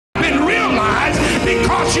Christ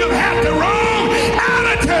because you've had the wrong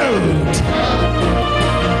attitude.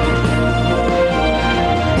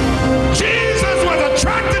 Jesus was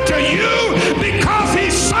attracted to you because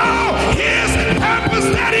he saw his purpose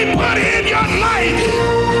that he put in your life.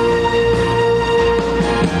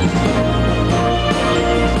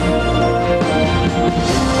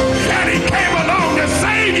 And he came along to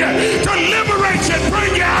save you, to liberate you,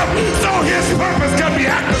 bring you out, so his purpose can be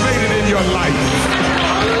activated in your life.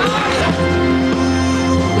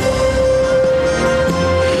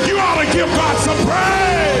 You ought to give God some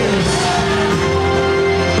praise.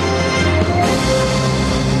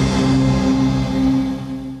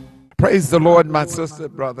 Praise the Lord, my sister,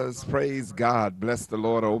 brothers. Praise God. Bless the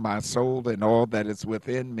Lord, O my soul, and all that is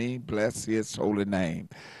within me. Bless his holy name.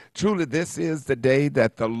 Truly, this is the day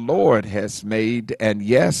that the Lord has made, and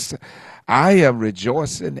yes, I am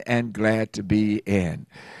rejoicing and glad to be in.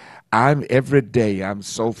 Every day, I'm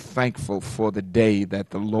so thankful for the day that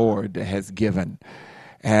the Lord has given.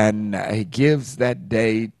 And he gives that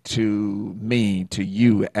day to me, to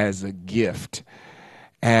you, as a gift.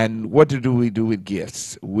 And what do we do with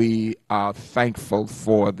gifts? We are thankful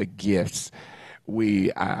for the gifts.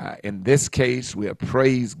 We, in this case, we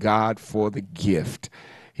praise God for the gift.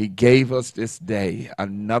 He gave us this day,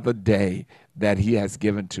 another day that he has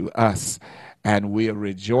given to us, and we are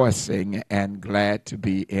rejoicing and glad to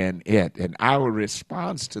be in it. And our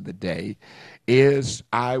response to the day is,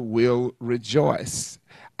 I will rejoice.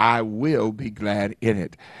 I will be glad in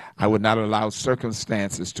it. I would not allow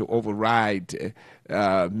circumstances to override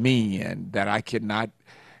me, and that I cannot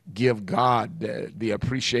give God the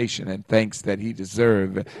appreciation and thanks that he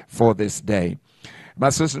deserves for this day. My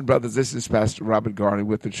sisters and brothers, this is Pastor Robert Garner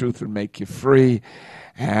with The Truth Will Make You Free,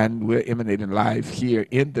 and we're emanating live here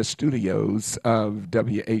in the studios of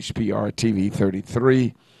WHPR TV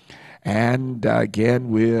 33. And again,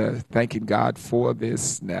 we're thanking God for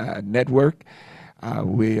this network.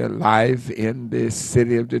 We're live in the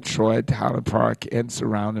city of Detroit, Highland Park, and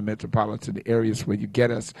surrounding metropolitan areas where you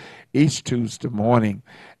get us each Tuesday morning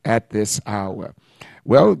at this hour.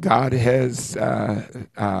 Well, God has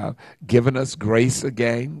given us grace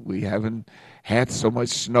again. We haven't had so much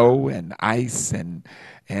snow and ice and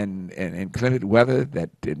inclement weather that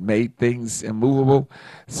it made things immovable.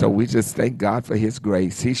 So we just thank God for his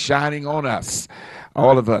grace. He's shining on us.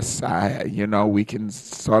 All of us, we can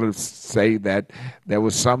sort of say that there were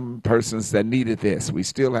some persons that needed this. We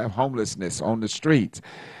still have homelessness on the streets,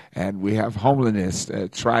 and we have homelessness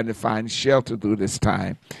trying to find shelter through this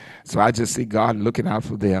time. So I just see God looking out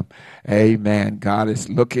for them. Amen. God is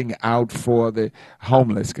looking out for the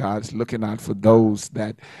homeless. God is looking out for those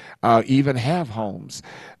that even have homes,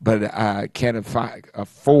 but can't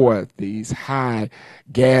afford these high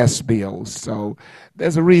gas bills. So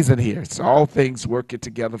there's a reason here. So all things working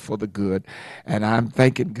together for the good. And I'm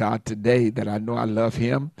thanking God today that I know I love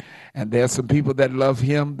him. And there's some people that love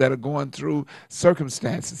him that are going through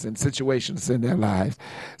circumstances and situations in their lives.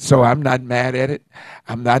 So I'm not mad at it.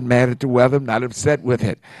 I'm not mad at the weather. I'm not upset with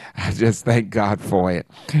it. I just thank God for it.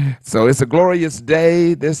 So it's a glorious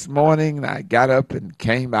day this morning. I got up and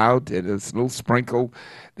came out. It was a little sprinkle.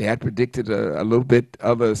 They had predicted a little bit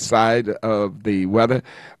other side of the weather,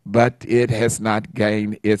 but it has not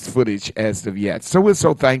gained its footage as of yet. So we're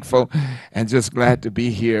so thankful and just glad to be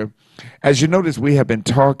here. As you notice, we have been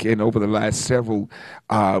talking over the last couple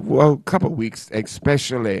of weeks,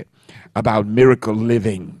 especially about miracle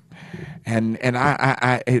living. And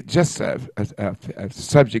it's just a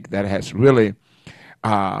subject that has really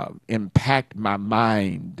impact my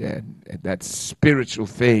mind, and that spiritual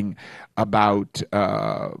thing about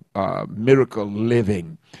miracle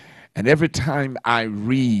living. And every time I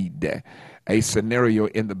read a scenario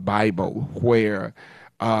in the Bible where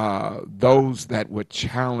those that were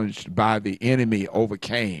challenged by the enemy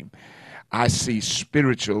overcame, I see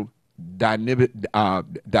spiritual dynamic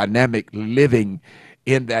living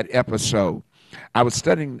in that episode. I was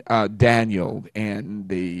studying Daniel and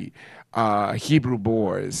the Hebrew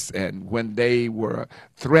boys, and when they were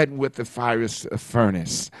threatened with the fiery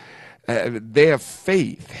furnace, their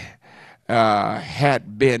faith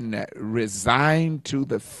had been resigned to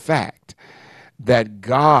the fact that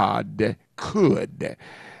God could.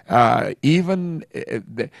 Even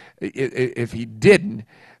if he didn't,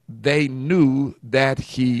 they knew that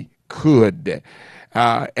he could.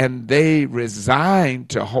 And they resigned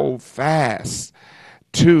to hold fast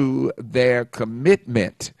to their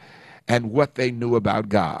commitment and what they knew about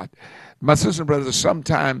God. My sisters and brothers,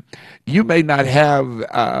 sometimes you may not have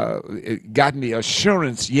gotten the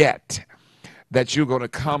assurance yet that you're going to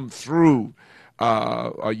come through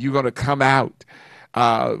or you're going to come out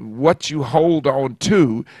what you hold on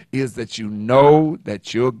to is that you know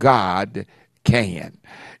that your God can.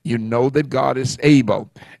 You know that God is able.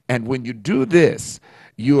 And when you do this,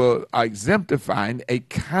 you are exemplifying a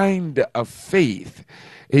kind of faith,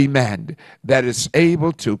 amen, that is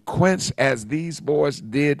able to quench, as these boys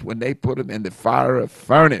did when they put them in the fire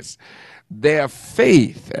furnace. Their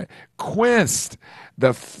faith quenched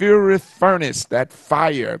the fiery furnace, that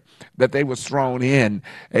fire that they was thrown in,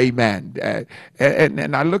 amen.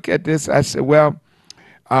 And I look at this, I said, well,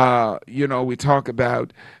 we talk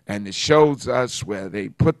about, and it shows us where they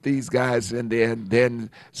put these guys in there, and then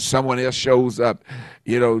someone else shows up.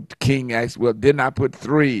 King asks, well, didn't I put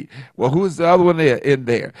 3? Well, who's the other one in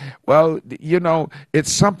there? Well,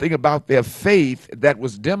 it's something about their faith that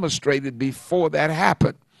was demonstrated before that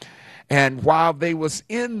happened. And while they was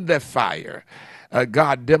in the fire,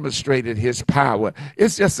 God demonstrated his power.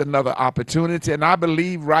 It's just another opportunity. And I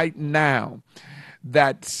believe right now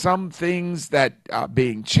that some things that are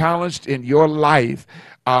being challenged in your life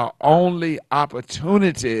are only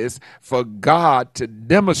opportunities for God to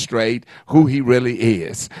demonstrate who he really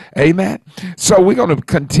is. Amen. So we're going to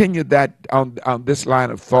continue that on this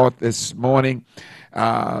line of thought this morning,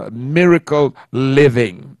 miracle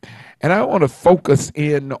living. And I want to focus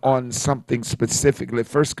in on something specifically,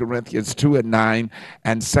 1 Corinthians 2:9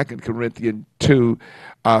 and 2 Corinthians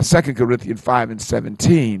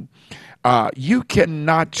 5:17. You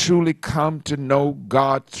cannot truly come to know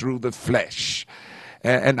God through the flesh.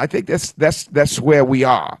 And I think that's where we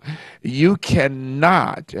are. You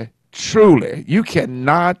cannot truly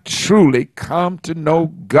come to know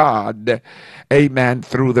God, amen,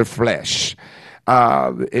 through the flesh.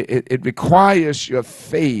 It requires your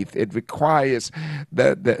faith. It requires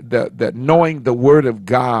the knowing the Word of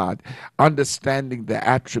God, understanding the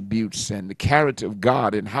attributes and the character of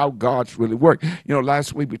God and how God's really work.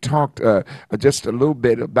 Last week we talked just a little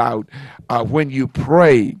bit about when you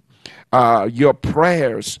pray, your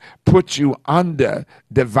prayers put you under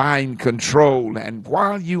divine control. And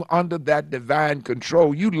while you under that divine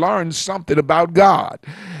control, you learn something about God.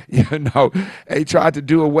 They tried to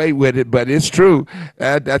do away with it, but it's true.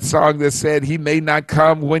 That song that said, he may not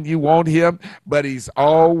come when you want him, but he's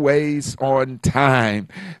always on time.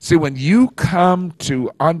 See, when you come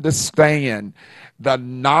to understand the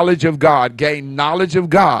knowledge of God, gain knowledge of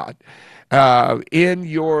God, in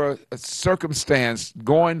your circumstance,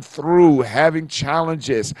 going through, having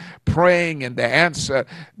challenges, praying, and the answer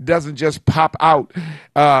doesn't just pop out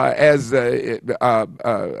as a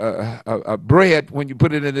bread when you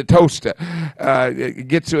put it in the toaster. It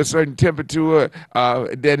gets to a certain temperature,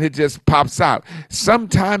 then it just pops out.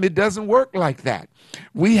 Sometimes it doesn't work like that.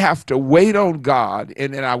 We have to wait on God,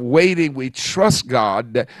 and in our waiting, we trust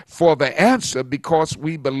God for the answer because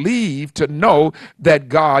we believe to know that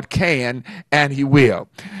God can and he will.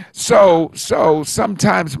 So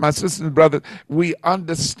sometimes, my sisters and brothers, we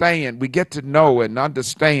understand, we get to know and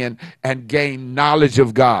understand and gain knowledge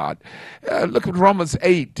of God. Look at Romans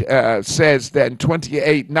 8 says that in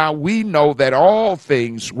 28, now we know that all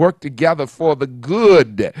things work together for the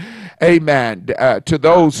good, amen, to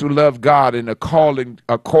those who love God and are calling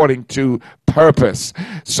according to purpose.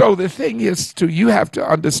 So the thing is, you have to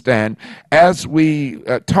understand, as we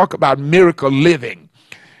talk about miracle living,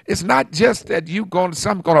 it's not just that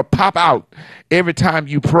something going to pop out every time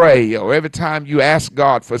you pray or every time you ask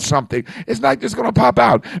God for something. It's not just going to pop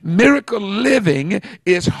out. Miracle living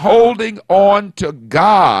is holding on to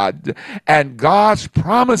God and God's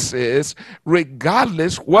promises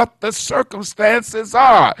regardless what the circumstances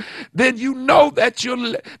are. Then you know that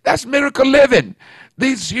that's miracle living.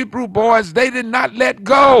 These Hebrew boys, they did not let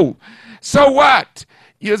go. So what?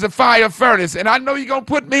 Here's a fire furnace, and I know you're going to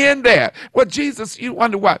put me in there. Well, Jesus, you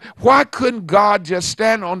wonder why. Why couldn't God just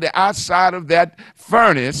stand on the outside of that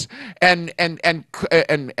furnace and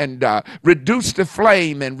reduce the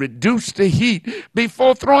flame and reduce the heat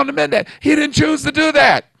before throwing them in there? He didn't choose to do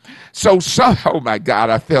that. So oh my God,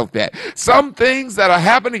 I felt that. Some things that are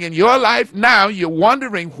happening in your life now, you're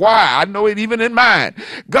wondering why. I know it even in mine.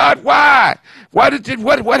 God, why? What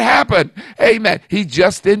happened? Amen. He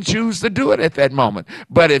just didn't choose to do it at that moment.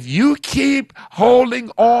 But if you keep holding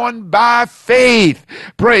on by faith,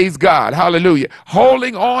 praise God, hallelujah,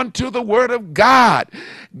 holding on to the Word of God,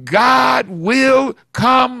 God will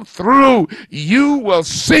come through. You will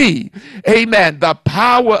see, amen, the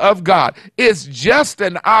power of God. It's just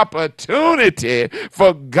an opportunity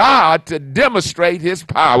for God to demonstrate his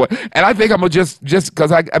power. And I think I'm going to just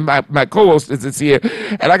because my co-host is here,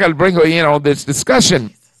 and I got to bring her in on this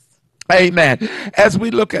discussion. Amen. As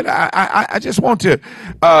we look at, I just want to,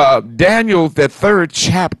 Daniel, the 3rd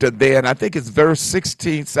chapter there, and I think it's verse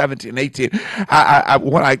 16, 17, 18.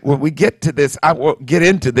 When we get to this, I will get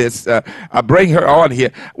into this. I bring her on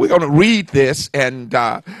here. We're going to read this and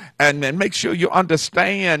make sure you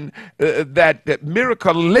understand that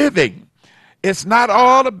miracle living, it's not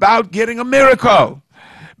all about getting a miracle.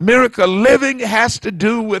 Miracle living has to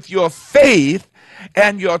do with your faith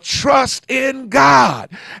and your trust in God.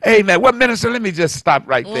 Amen. Well, minister, let me just stop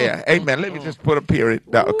right there. Amen. Let me just put a period,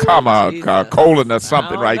 comma, colon or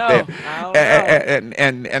something right there.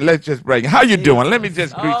 And let's just bring. How you doing? Let me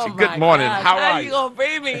just greet you. Good morning. Gosh. How are you? You Gonna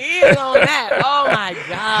bring me in on that? Oh my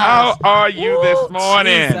God. How are you this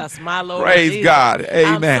morning? Jesus, my Lord. Praise Jesus. God.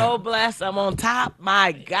 Amen. I'm so blessed. I'm on top.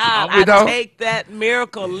 My God. We don't? take that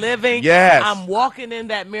miracle living. Yes. I'm walking in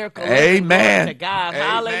that miracle living. Amen. Glory to God. Amen.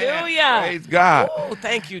 Hallelujah. Praise God. Ooh,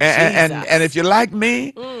 thank you, Jesus. And if you're like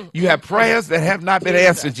me, you have prayers that have not been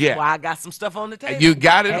answered yet. Well, I got some stuff on the table. You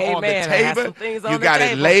got it Amen. on the I have table. some things on You the got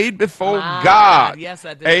table. it laid before My God. Yes,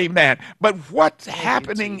 I do. Amen. But what's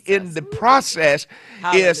happening in the process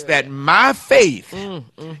is that my faith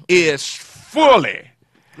is fully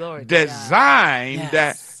Glory designed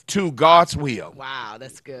to God's will. Wow,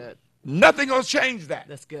 that's good. Nothing gonna change that.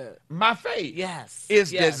 That's good. My faith is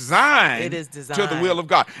designed, it is designed to the will of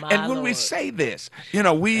God. My and when Lord. we say this, you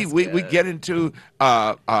know, we get into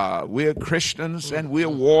we're Christians and we're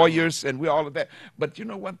warriors and we're all of that. But you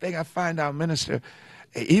know one thing I find out, minister,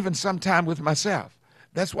 even sometime with myself,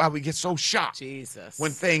 that's why we get so shocked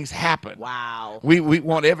when things happen. Wow. We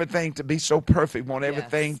want everything to be so perfect, want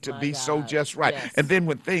everything to be so just right. And then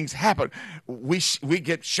when things happen, we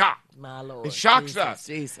get shocked. My Lord. It shocks us.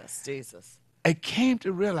 Jesus. I came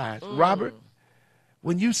to realize, Robert,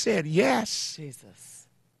 when you said yes,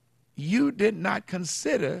 you did not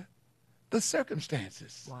consider the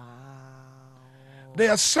circumstances. Wow. There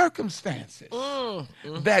are circumstances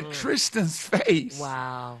that Christians face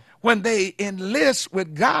when they enlist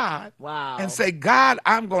with God and say, God,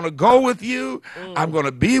 I'm going to go with you. I'm going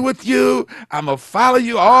to be with you. I'm going to follow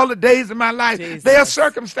you all the days of my life. There are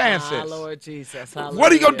circumstances. My Lord Jesus.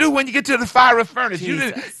 What are you going to do when you get to the fire furnace?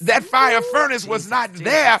 That fire furnace was not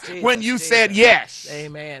there when you said yes.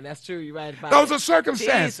 Amen. That's true. You're right about Those are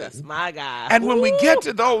circumstances. Jesus, my God. And when we get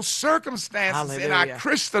to those circumstances in our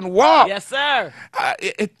Christian walk, yes, sir.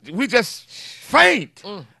 We just faint.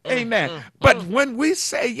 Amen. But when we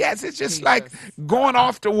say yes, it's just like going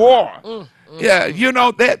off to war. Yeah, you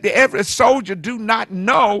know that every soldier do not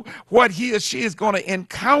know what he or she is going to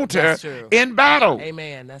encounter in battle.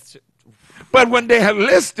 Amen. That's true. But when they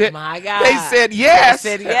enlisted, they said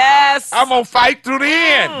yes. I'm gonna fight through the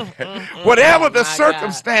end. Whatever the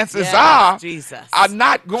circumstances are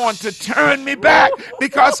not going to turn me back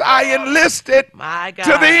because I enlisted to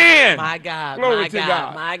the end. My God. Glory to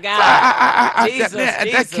God. My God.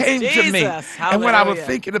 That came to me. And when I was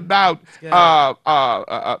thinking about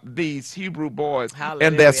these Hebrew boys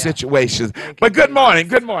and their situations. But good morning.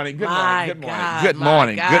 Hallelujah.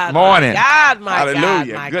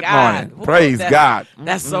 Good morning. Praise God.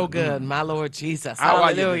 That's so good, my Lord Jesus. How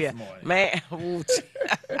Hallelujah. Man.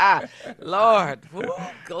 Lord.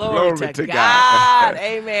 Glory to God. God.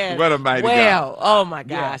 Amen. What a mighty God. Oh my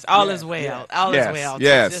gosh. All is well. All is well.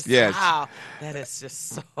 Yes. Wow. That is just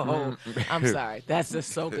so, I'm sorry. That's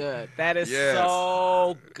just so good. That is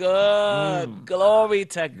so good. Glory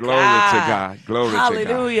to God. Glory to God.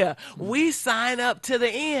 Hallelujah. We sign up to the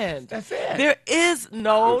end. That's it. There is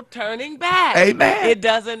no turning back. Amen. It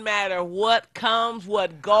doesn't matter what comes,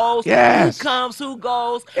 what goes, who comes, who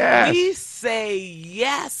goes. We say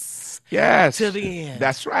yes. To the end.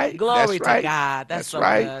 That's right. Glory to God. That's so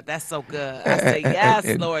good. That's so good. I say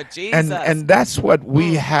yes, Lord Jesus. And that's what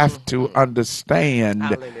we have to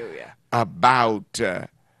understand about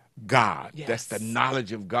God. That's the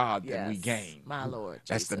knowledge of God that we gain. My Lord.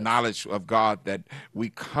 That's the knowledge of God that we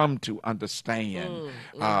come to understand.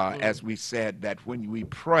 As we said, that when we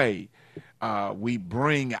pray, we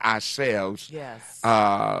bring ourselves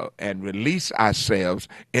and release ourselves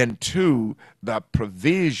into the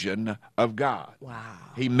provision of God. Wow.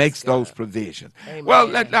 He makes those provisions. Amen. Well,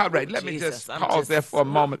 let me just pause there for a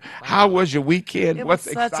moment. How was your weekend? It What's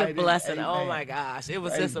was such exciting? a blessing. Amen. Oh my gosh. It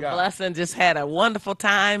was just a blessing. Just had a wonderful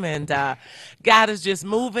time, and God is just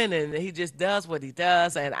moving, and he just does what he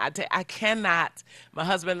does. And I cannot, my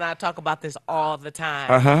husband and I talk about this all the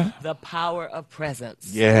time. The power of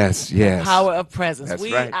presence. Yes. power of presence. That's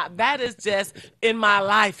right. That is just in my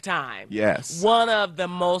lifetime. Yes. One of the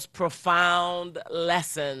most profound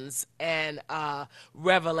lessons and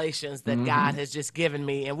revelations that God has just given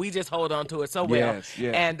me, and we just hold on to it so well. Yes,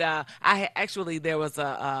 yes. And actually there was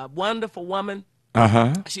a wonderful woman.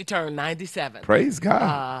 Uh-huh. She turned 97 Praise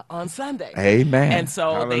God. on Sunday. Amen. And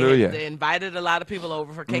so Hallelujah. they invited a lot of people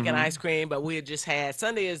over for cake and ice cream, but we had just had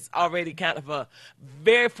Sunday is already kind of a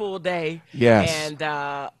very full day. Yes.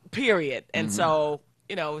 And period. And so,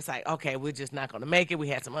 you know, it's like, okay, we're just not going to make it. We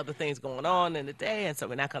had some other things going on in the day, and so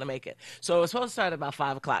we're not going to make it. So it was supposed to start at about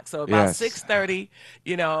 5 o'clock. So about Yes. 6:30,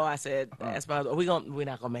 you know, I said, we're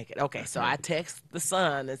not going to make it. Okay, so I text the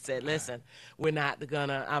son and said, listen, we're not going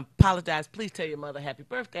to, I apologize. Please tell your mother happy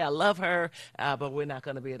birthday. I love her, but we're not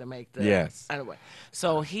going to be able to make the. Yes. Anyway,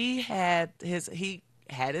 so he had his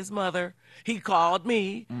mother. He called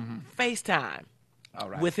me FaceTime. All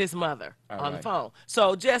right. With his mother on the right. phone.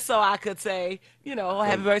 So just so I could say, you know,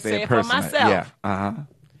 happy birthday for personally. myself. Yeah. Uh-huh.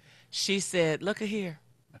 She said, look at here.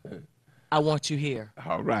 I want you here.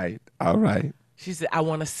 All right. All right. She said, I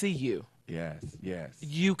want to see you. Yes. Yes.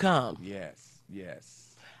 You come. Yes. Yes.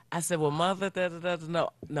 I said, well, mother,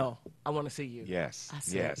 no, I want to see you. Yes. I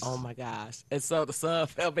said, yes. oh my gosh. And so the son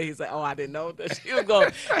felt me. He said, oh, I didn't know that she was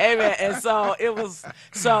going, amen. And so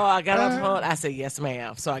so I got off the phone. I said, yes,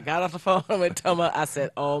 ma'am. So I got off the phone and told her, I said,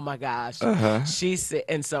 oh my gosh. She said,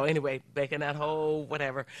 and so anyway, baking that whole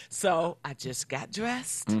whatever. So I just got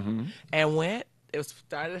dressed and went. It was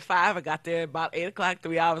started at 5. I got there about 8 o'clock,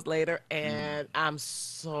 3 hours later, and I'm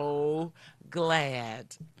so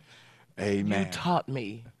glad Amen. you taught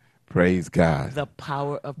me Praise God. the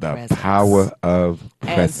power of The presence. power of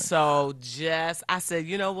And presence. so I said,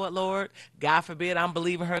 you know what, Lord? God forbid I'm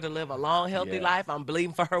believing her to live a long, healthy Yes. life. I'm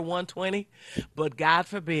believing for her 120. But God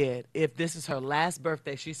forbid if this is her last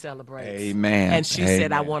birthday she celebrates. Amen. And she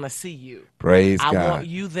said, I Amen. want to see you. Praise I God. want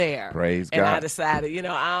you there. Praise and I God. decided, you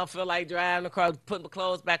know, I don't feel like driving across, putting my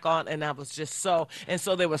clothes back on. And I was just so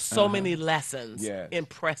there were so many lessons Yes. in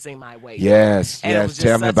pressing my way. Yes, And it yes. was just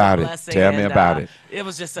Tell me such a about it. blessing, Tell me and, about it. It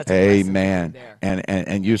was just such a blessing to be Amen. there.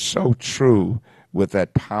 And you're so true with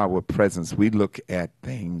that power of presence. We look at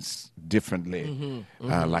things differently.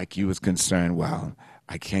 Like you was concerned, well,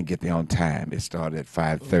 I can't get there on time. It started at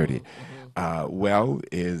 5:30. Well,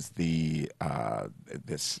 is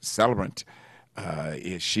this celebrant?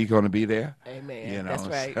 Is she going to be there? Amen. You know, That's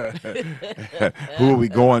right. who are we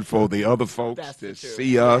going for? The other folks That's to the truth.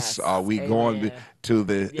 see us? Yes. Are we going Amen. to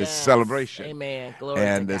the Yes. celebration? Amen. Glory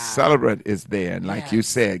And to the God. celebrant is there, and like you Yes.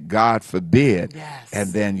 said, God forbid, Yes.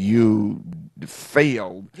 and then you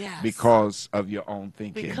failed Yes. because of your own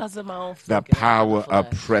thinking. Because of my own The thinking power of the of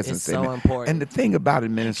flesh presence, is so amen. important. And the thing about it,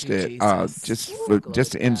 minister, Jesus. just Ooh, glory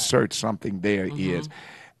just to to God. insert something there is,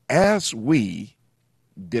 as we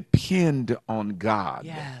depend on God,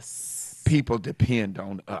 Yes. people depend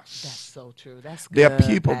on us. That's so true. That's good. There are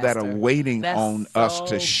people that are Pastor. waiting That's on us so-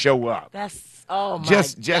 to show up. That's oh my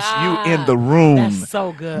Just God. you in the room That's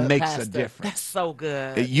so good. makes Pastor. a difference. That's so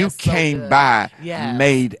good. You That's so came good. by, Yes.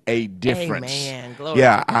 made a difference. Amen. Glory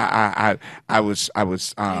Yeah, to God. I was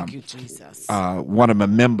Thank you, Jesus. one of my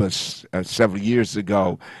members several years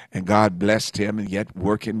ago, and God blessed him, and yet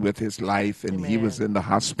working with his life, and he was Amen. in the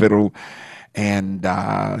hospital, and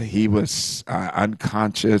he was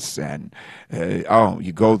unconscious, and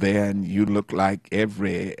you go there and you look like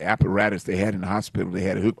every apparatus they had in the hospital they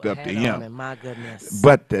had hooked up to Head on him. it, my goodness.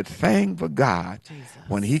 But the thing for God, Jesus.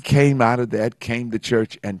 when he came out of that, came to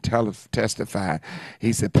church and testified,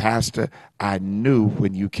 he said, Pastor, I knew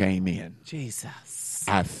when you came in. Jesus.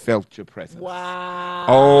 I felt your presence. Wow.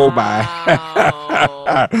 Oh my.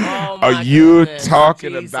 Oh my Are you goodness.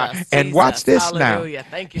 talking Jesus, about? And watch Jesus. this now. Hallelujah.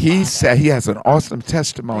 Thank you, He Father. said, he has an awesome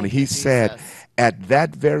testimony. Thank He you, said, Jesus. at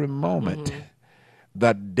that very moment,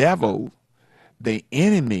 the devil, the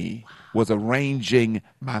enemy, was arranging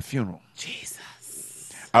my funeral. Jesus.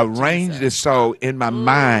 Arranged it so in my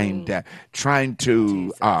mind, trying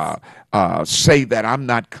to say that I'm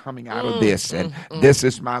not coming out of this, and this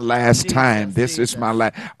is my last time. This is my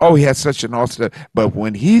last. Oh, he had such an awesome. But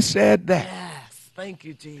when he said that, Yes. Thank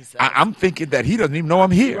you, Jesus. I'm thinking that he doesn't even know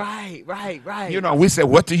I'm here. Right. You know, we said,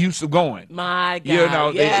 what's the use of going? My God. You know,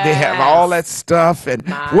 yes. they have all that stuff, and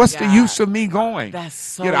My what's the God. use of me going? That's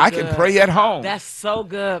so you know, I good. can pray at home. That's so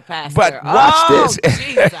good, Pastor. But watch this.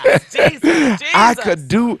 Jesus. I could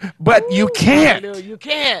do, but you can't. Hallelujah. You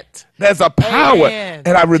can't. There's a power. Amen.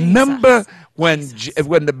 And I remember Jesus.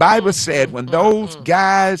 when the Bible said, when those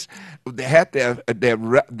guys, they had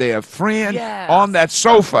their friend Yes. on that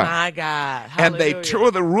sofa, My God. and they Hallelujah.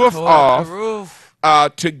 tore the roof Tore off, the roof.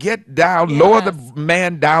 to get down, lower the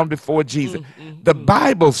man down before Jesus. The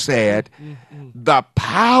Bible said the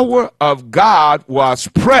power of God was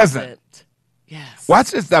present. Yes.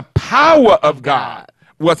 Watch this. The power of God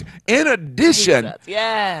was in addition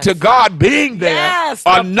to God being there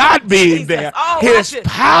or not being there. His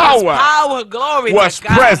power was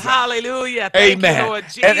present. Hallelujah. Amen. Thank you, Lord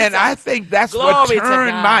Jesus. And I think that's what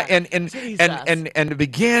turned my and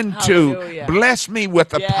began to bless me with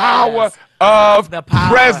the power of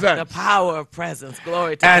presence. The power of presence.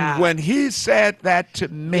 Glory to God. And when he said that to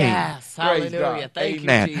me, yes, hallelujah. Thank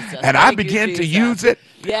amen. You, Jesus. And I began to use it.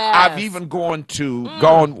 Yes. I've even gone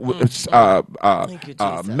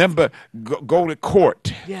remember go to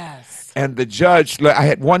court. Yes. And the judge, I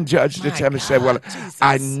had one judge that tell me, said, "Well, Jesus.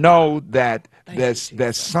 I know that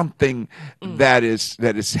there's something that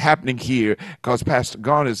is happening here because Pastor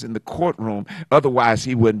Garner is in the courtroom. Otherwise,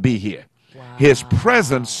 he wouldn't be here. Wow. His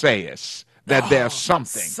presence says that there's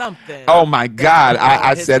something. Oh my God!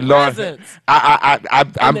 I said, Lord,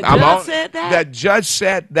 I'm on. Said that? That judge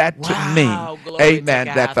said that to me. Amen.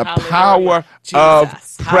 That the Hallelujah. power of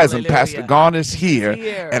present. Hallelujah. Pastor Garner's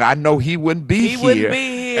here, and I know he wouldn't be here. He wouldn't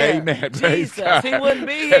be here. Amen. Jesus, he wouldn't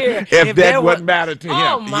be here if that wouldn't matter to him.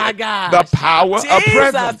 Oh my God! The power of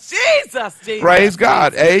presence. Jesus. Praise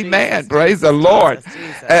God. Amen. Praise the Lord.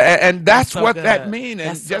 And that's what good. that means, and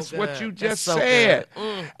that's just so what you just so said.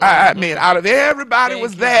 I mean, out of everybody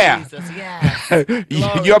was there.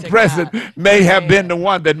 Yes. Your presence may have been the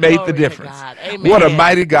one that made the difference. What a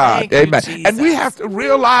mighty God. Amen. And we have to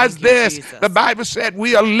realize this. The Bible said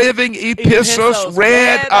we are living epistles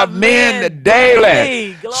read of men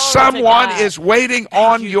daily. Someone is waiting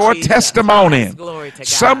on your testimony.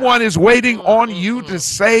 Someone is waiting on you to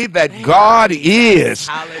say that God is,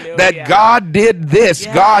 that God did this,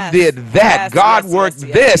 God did that, God worked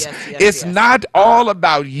this. It's not all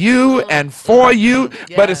about you and for you,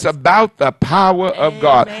 but it's about the power of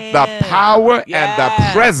God, the power and the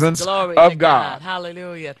presence of God.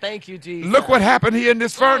 Hallelujah. Thank you, Jesus. Look what happened here in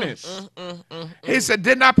this furnace. He said,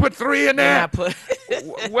 didn't I put 3 in there?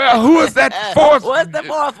 Well, who is that fourth? What's the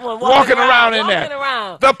fourth one? Walking around in there.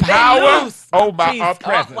 The power of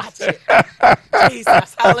presence. Watch it.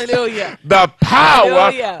 Jesus. Hallelujah. The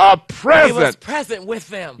power of presence. He was present with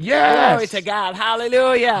them. Yes. Glory to God.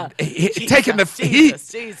 Hallelujah. Taking the heat.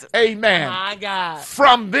 Jesus. Amen. My God.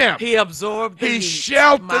 From them. He absorbed the heat. He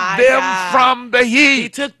sheltered them from the heat. He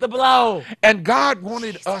took the blow. And God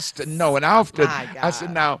wanted us to know. And after I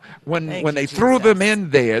said, now, when they threw them in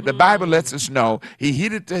there, the Bible lets us know he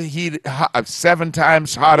heated the heat 7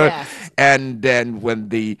 times hotter. Yes. And then when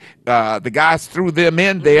the guys threw them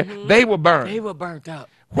in there, they were burned. They were burnt up.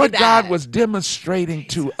 What God was demonstrating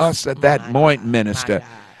to us at that point, minister,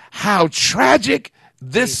 how tragic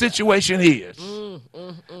this situation is.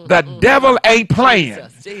 The devil ain't playing.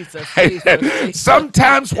 Jesus.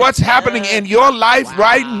 Sometimes what's happening in your life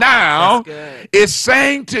right now is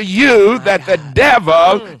saying to you that the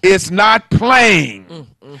devil is not playing.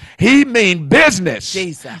 He mean business.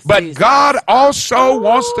 But God also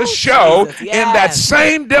wants to show in that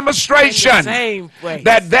same demonstration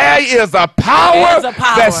that there is a power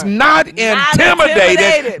that's not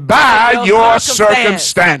intimidated by your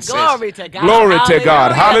circumstances. Glory to God. Glory to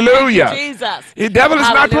God. Hallelujah. The devil is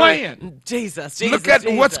not playing. Jesus. Look at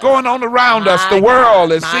what's going on around us. The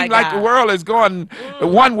world. It seems like the world is going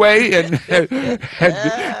one way and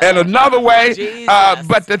another way.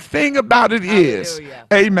 But the thing about it is,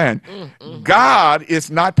 amen, God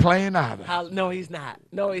is not playing either. No, he's not.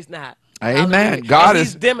 No, he's not. Amen. God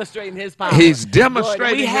is demonstrating his power. He's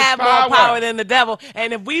demonstrating his power. We have more power than the devil.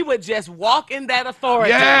 And if we would just walk in that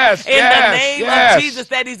authority, in the name of Jesus,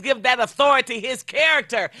 that he's given that authority, his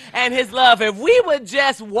character and his love, if we would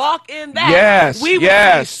just walk in that, we would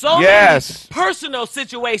see so many personal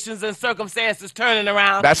situations and circumstances turning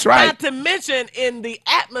around. That's right. Not to mention in the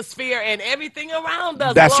atmosphere and everything around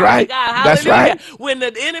us. That's right. God. Hallelujah. That's right. When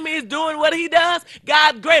the enemy is doing what he does,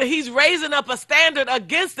 God greater. He's raising up a standard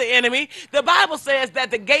against the enemy. The Bible says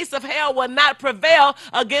that the gates of hell will not prevail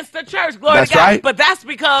against the church. Glory to God. Right. But that's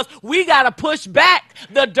because we got to push back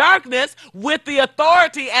the darkness with the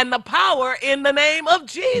authority and the power in the name of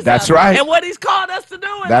Jesus. That's right. And what he's called us to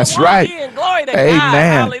do. That's right. Glory to Amen.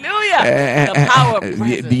 God. Hallelujah. The power of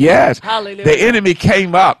presence. Yes. Hallelujah. The enemy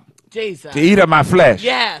came up to eat of my flesh.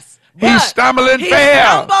 Yes. He stumbled and he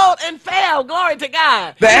fell. stumbled and fell. Glory to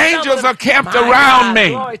God. The He angels stumbled are and- camped My around God, me.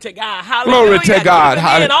 Glory to God. Hallelujah. Glory to God.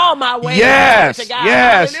 Keeping me in all my ways. Yes, Glory to God.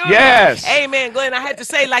 yes, Hallelujah. yes. Amen. Glenn, I had to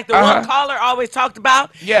say, like the one caller always talked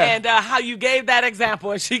about, Yes. and how you gave that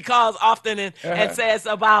example. And she calls often and says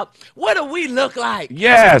about, what do we look like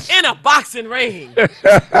Yes. in a boxing ring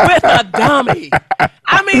with a dummy?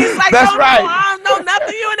 I mean, it's like, That's no, right. no, I don't know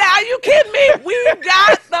nothing. You and that. Are you kidding me? We've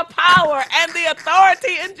got the power and the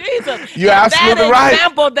authority in Jesus. You're And absolutely that right.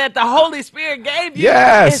 example that the Holy Spirit gave you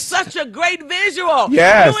Yes. is such a great visual.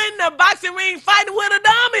 Yes. You in the boxing ring fighting with a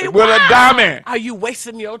dummy. With a dummy. Are you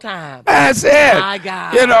wasting your time? That's it. My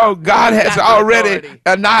God. You know, God You've has got the already authority.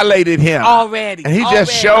 annihilated him. Already. And he already,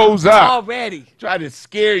 just shows up. Already. Try to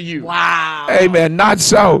scare you. Wow. Amen. Not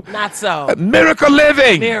so. Not so. Miracle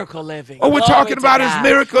living. Miracle living. What we're Glory talking to about is God.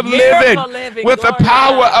 miracle Miracle living with the Glory to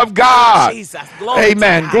power God. of God. Oh, Jesus. Glory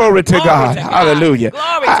Amen. to God. Glory to Glory God. to God. Hallelujah.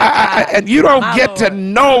 Glory to God. And you don't My get to Lord.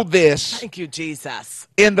 know this Thank you, Jesus.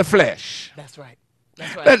 in the flesh. That's right.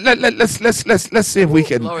 That's right. Let's see if we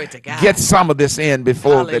can Glory to God. get some of this in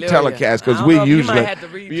before the Hallelujah. telecast, because I don't we know if you usually might have to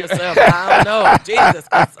read yourself. I don't know. Jesus.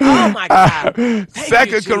 Oh my God. Thank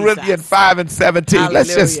you, Second Corinthians Jesus. 5:17.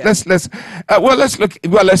 Let's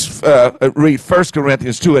read 1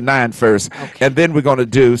 Corinthians 2:9 first, Okay. and then we're going to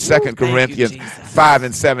do 2 thank you, Corinthians Jesus.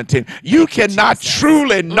 5:17. You Thank you, cannot Jesus.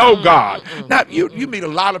 truly know God. Now you meet a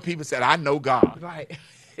lot of people that I know God, Right.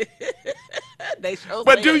 They show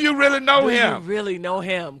but say do it. you really know Do you Him? really know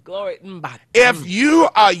Him? Glory. If you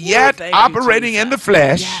are yet thank you, operating in the Jesus.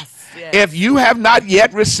 flesh, Yes. if you have not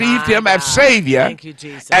yet received My Him as God. Savior Thank you,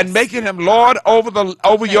 Jesus. and making Him Lord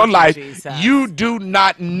over your you, life, Jesus. you do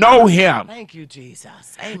not know Him. Thank you, Jesus.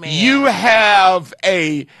 Amen. You have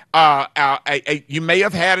you may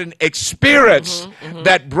have had an experience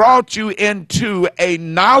that brought you into a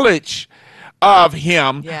knowledge of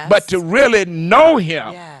Him, Yes. but to really know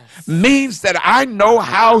Him Yes. means that I know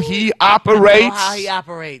how He operates. I know how He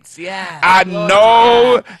operates. Yes. I Glory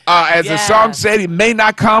know, to God. as the Yes. song said, He may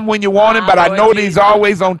not come when you want Him, My but I Lord know that He's Jesus.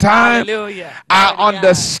 always on time. Hallelujah. I Glory to God.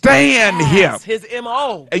 understand Him. Yes, His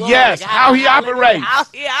M.O. Glory Yes, to God. how He Hallelujah. operates. How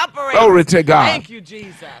He operates. Glory to God. Thank you,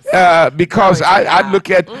 Jesus. Because Glory to I God.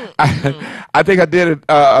 look at, I think I did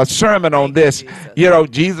a sermon on Thank you, this. Jesus. You know,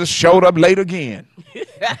 Jesus showed up late again.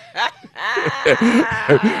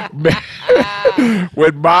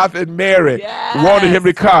 When Martha and Mary Yes. wanted Him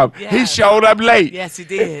to come, He Yes. showed up late. Yes, He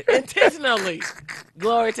did. Intentionally.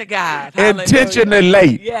 Glory to God. Hallelujah. Intentionally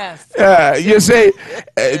late. Yes. You see,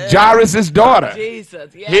 Jairus' daughter.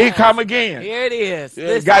 Jesus. Yes. Here come again. Here it is. Yeah,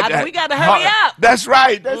 Listen, we got to hurry up. That's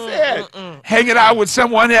right. That's it. Hanging out with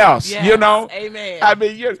someone else. Yes. You know. Amen. I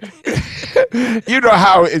mean, you know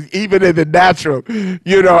how even in the natural,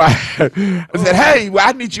 you know, I said, hey, well,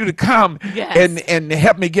 I need you to come Yes. and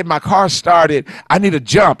help me get my car started. I need a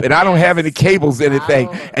jump, and I don't have any cables, anything.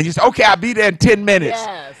 Lord. And you say, okay, I'll be there in 10 minutes.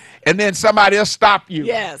 Yes. And then somebody else stop you.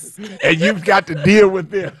 Yes. And you've got to deal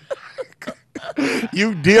with them.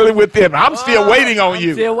 You dealing with them. I'm still waiting on you.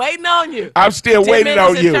 I'm still waiting on you. I'm still 10 waiting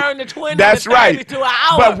on minutes you. to turn to 20 That's to 30 right. to an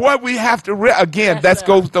hour. But what we have to again, Yes, that sir.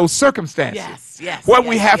 goes those circumstances. Yes, yes. What yes,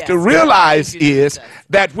 we have yes. to realize Thank you, is Jesus.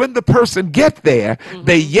 that when the person get there,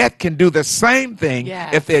 they yet can do the same thing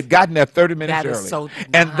Yes. if they had gotten there 30 minutes That is early. so-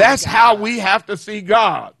 And my that's God. how we have to see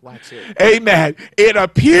God. Watch it. Amen. It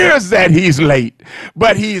appears that He's late,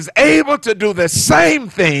 but He's able to do the same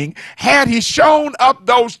thing had He shown up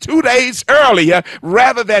those 2 days earlier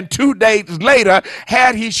rather than 2 days later,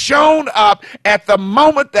 had He shown up at the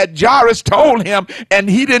moment that Jairus told Him and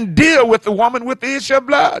He didn't deal with the woman with the issue of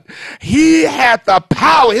blood. He had the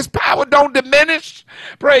power. His power don't diminish.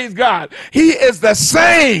 Praise God. He is the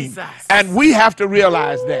same. Jesus. And we have to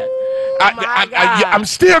realize that. my God. I'm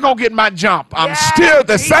still going to get my jump. I'm Yes, still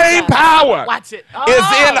the same Jesus. power Watch it. is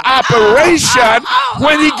in operation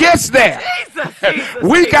when He gets there. Jesus,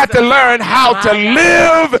 We got to Jesus. learn how My to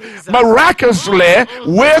God. live Jesus. miraculously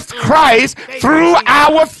with Christ Thank you, through Jesus.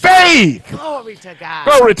 our faith. Glory to God.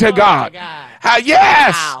 Glory to God.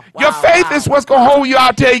 Yes, Wow, your wow, faith wow. is what's going to hold you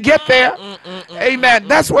out till you get there. Amen.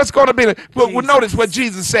 That's what's going to be. But Jesus. notice what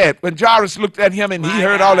Jesus said when Jairus looked at Him and he My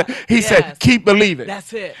heard all God. that. He Yes. said, "Keep believing."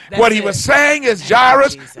 That's it. What He That's was it. saying is, Thank you,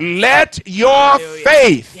 Jairus, Jesus. let your Hallelujah.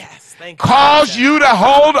 faith Yes, thank you, cause Jesus. you to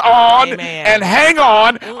hold on Amen. and hang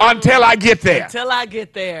on until I get there. Until I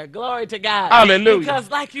get there. Glory to God. Hallelujah. Because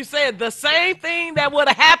like you said, the same thing that would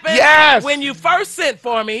have happened Yes. when you first sent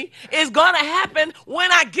for me is going to happen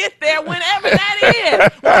when I get there, whenever that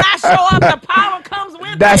is. When I show up, the power comes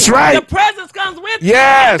with That's me. right. The presence comes with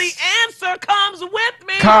Yes. me. And the answer comes with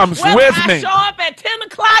me. Comes whether with I me. show up at 10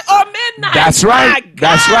 o'clock or midnight. That's right. My God,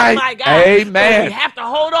 That's right. My God. Amen. So we have to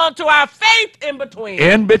hold on to our faith in between.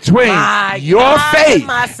 In between. My Your God faith and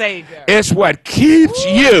my Savior. is what keeps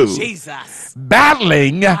you Jesus.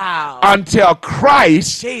 battling Wow. until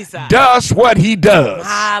Christ Jesus. does what he does.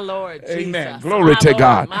 My Lord Jesus. Amen. Glory my to Lord,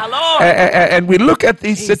 God. My Lord. And we look at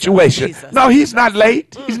these Jesus, situations. Jesus, No, he's not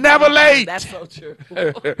late. He's never late. That's so true.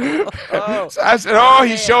 So I said, oh,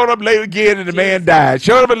 he showed up late again and the man died.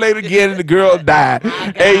 Showed up late again and the girl died.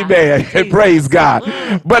 Amen. Praise God.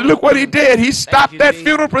 But look what he did. He stopped that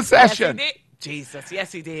funeral procession. Yes, he did. Jesus,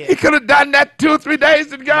 yes, he did. He could have done that 2 or 3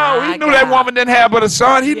 days ago. My He knew that God. woman didn't have but a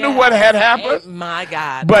son. He knew what had happened. My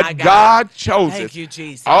God. But my God chose Thank it. you,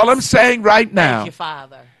 Jesus. All I'm saying right now, Thank you,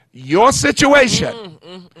 Father. your situation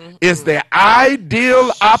is the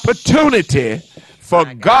ideal opportunity for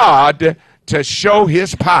God to show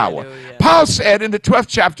his power. Hallelujah. Paul said in the 12th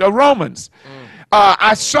chapter of Romans,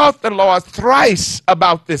 I sought the Lord thrice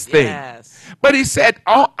about this thing. Yes. But he said,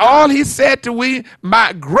 all he said to we,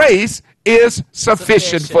 my grace is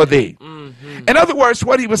sufficient for thee. In other words,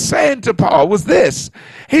 what he was saying to Paul was this.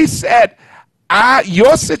 He said,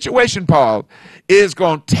 your situation, Paul, is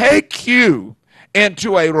going to take you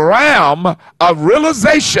into a realm of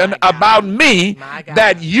realization about me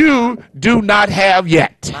that you do not have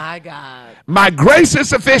yet. My God. My grace is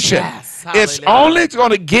sufficient. Yes, it's hallelujah. only going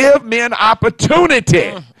to give me an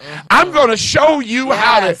opportunity. I'm going to show you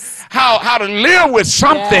how to live with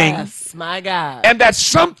something. Yes, my God. And that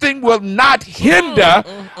something will not hinder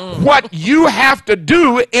what you have to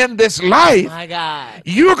do in this life. My God.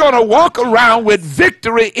 You're going to walk around with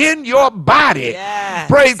victory in your body. Yes.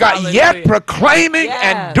 Praise God. Hallelujah. Yet proclaiming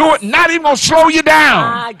and do it, not even going to slow you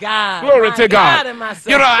down. My God. Glory my to God. and my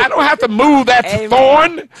You know, I don't have to move that Amen.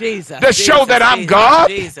 thorn Jesus, to show that I'm God.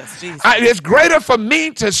 Jesus. It's greater for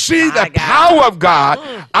me to see My the God. power of God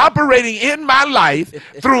operating in my life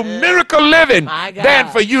through miracle living My God. than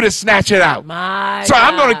for you to snatch it out. My So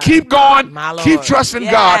I'm going to keep going, My keep Lord. trusting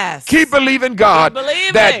Yes. God, keep believing God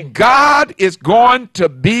believing. that God is going to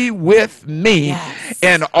be with me Yes.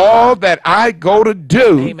 in all that I go to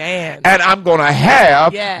do. Amen. And I'm going to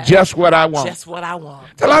have Yes. just what I want. Just what I want.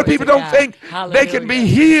 A lot of Glory people to don't God. think they can be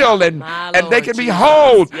healed and they Lord can be Jesus.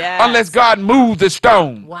 whole Yes. unless God moves the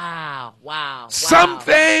stone. Wow. Some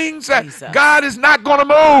things Jesus. God is not going to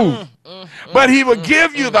move, but he will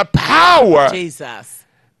give you the power. Jesus.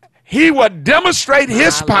 He will demonstrate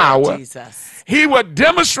his My Lord power. Jesus. He will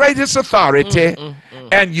demonstrate his authority,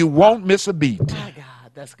 and you won't miss a beat. My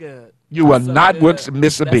God, that's good. You will so not good.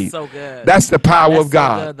 miss a That's beat. so good. That's the power That's of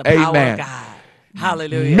God. So good. The power Amen. of God.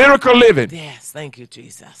 Hallelujah. Miracle living. Yes, thank you,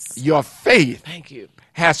 Jesus. Your faith Thank you.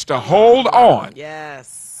 has to hold on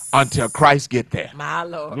Yes. until Christ get there. My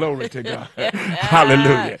Lord. Glory to God.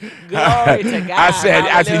 Hallelujah. Glory to God. I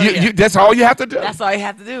said, that's all you have to do. That's all you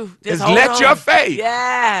have to do. Just Is hold let on. your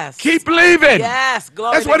faith keep believing. Yes.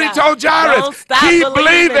 Glory That's to what God. he told Jairus. Don't stop Keep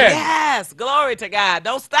believing. Yes. Glory to God.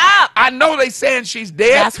 Don't stop. I know they saying she's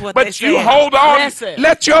dead, That's what but they you saying. hold on. Listen.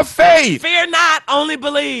 Let your faith Fear not, only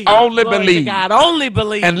believe. Only Glory believe. To God. Only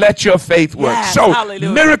believe. and let your faith work. Yes, So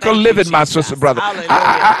hallelujah. miracle Thank you, living, my Jesus. sister, brother. Hallelujah.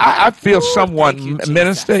 I feel Ooh, someone, thank you, Jesus.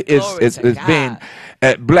 minister, is Glory to being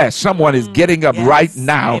God. blessed. Someone is getting up yes. right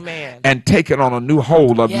now Amen. and taking on a new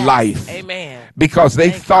hold of Yes. life. Amen. Because they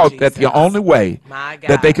Thank you, thought that the Jesus. only way My God.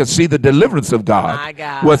 that they could see the deliverance of My God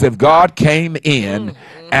God. was if God came in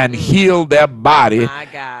and healed their body My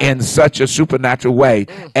God. in such a supernatural way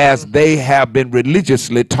as they have been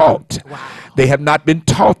religiously taught. Wow. They have not been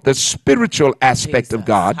taught the spiritual aspect of Jesus.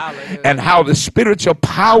 God Hallelujah. and how the spiritual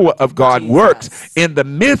power of God Jesus. works in the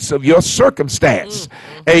midst of your circumstance.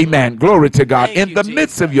 Amen. Glory to God. Thank In you, the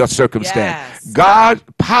midst of Jesus. your circumstance, Yes. God's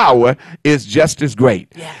power is just as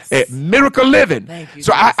great. Yes. Miracle living. Thank you,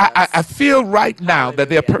 So I Jesus. feel right now that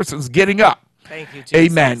there are Hallelujah. persons getting up. Thank you, Jesus.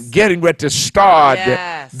 Amen. Getting ready to start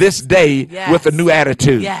Yes. this day Yes. with a new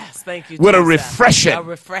attitude. Yes, thank you, With a Jesus. refreshing. A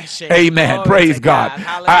refreshing. Amen. Glory Praise to God.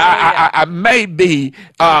 Hallelujah. I may be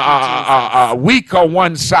weak on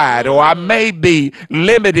one side, or I may be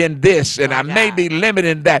limited in this, and My I may God. be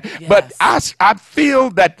limited in that. But I feel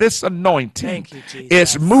that this anointing Thank you,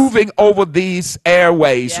 Jesus. is moving over these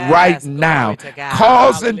airways Yes, right glory now, to God.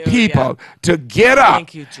 causing Hallelujah. people to get up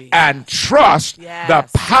Thank you, Jesus. and trust Yes.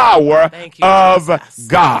 the power Thank you, of Jesus.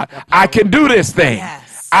 God. The I power can of do God. this thing. Yes.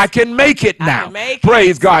 I can make it I now. can make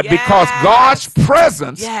Praise it. God, because Yes. God's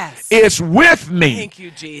presence Yes. is with me. Thank you,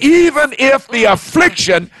 Jesus. Even if the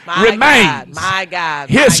affliction My remains. God, my God,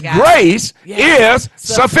 His my God. grace Yes. is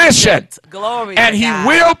sufficient. Glory And to he God.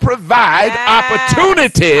 will provide Yes.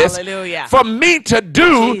 opportunities Hallelujah. for me to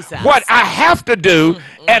do Jesus. what I have to do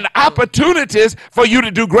and opportunities for you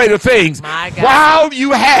to do greater things My God. while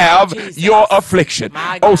you have Jesus. your affliction.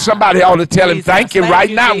 My Oh, God. somebody ought to tell him, Jesus. thank you Thank right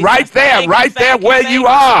you, now, Jesus. right there, Thank you, right there thank you, where thank you you.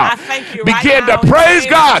 are. I thank you right Begin now to in the praise name of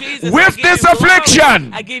God Jesus. I with give this you glory.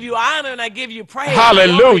 affliction. I give you honor and I give you praise.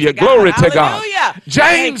 Hallelujah. Glory to God. Hallelujah. Thank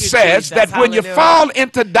James you, says Jesus. that when you Hallelujah. fall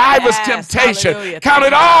into divers Yes, temptation, hallelujah. count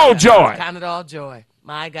Thank it you, all Jesus. joy. Count it all joy.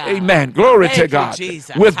 My God. Amen. Glory to Thank you, God.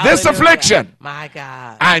 Jesus. With this Hallelujah. affliction, My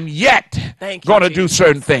God. I'm yet Thank you, going to do Jesus.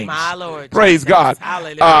 certain things. My Lord Praise Jesus. God.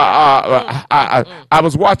 Hallelujah. I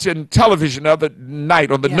was watching television the other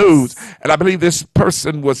night on the Yes. news, and I believe this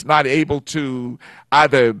person was not able to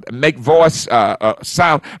either make voice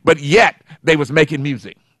sound, but yet they was making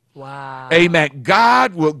music. Wow. Amen.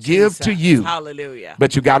 God will give to Jesus. you, Hallelujah.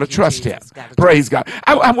 but you got to Thank you, trust Him. Jesus. Gotta Praise trust God.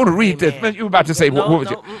 I want to read this. Amen. Man, you were about to say, what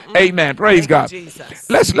was it? No. Amen. Praise Thank you, God. Jesus.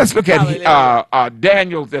 Let's look at Hallelujah.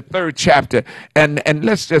 Daniel, the 3rd chapter, and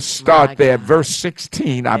let's just My start there, God. verse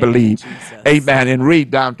 16, I Thank you, believe. Jesus. Amen. And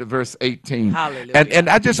read down to verse 18. Hallelujah. And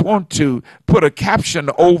I just want to put a caption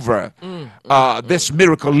over this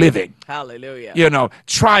miracle living. Hallelujah. You know,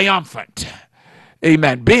 triumphant.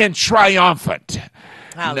 Amen. Being triumphant.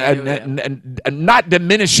 Hallelujah. Not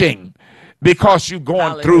diminishing because you're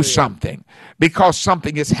going through Hallelujah. something, because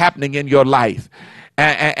something is happening in your life.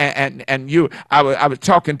 And I was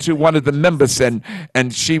talking to one of the members, and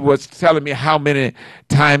she was telling me how many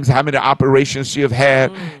times, how many operations she have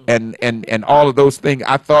had, and all of those things.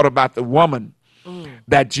 I thought about the woman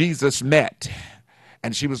that Jesus met,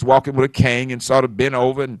 and she was walking with a cane and sort of bent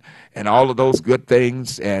over and all of those good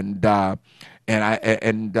things, and I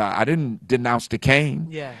didn't denounce the cane.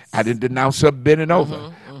 Yes. I didn't denounce her bending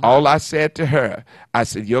over. All I said to her, I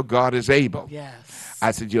said, your God is able. Yes.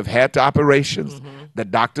 I said, you've had the operations. The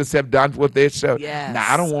doctors have done what they said. Yes.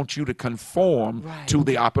 Now, I don't want you to conform to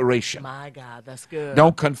the operation. My God, that's good.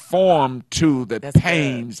 Don't conform to the That's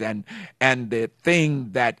pains and the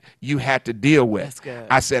thing that you had to deal with. That's good.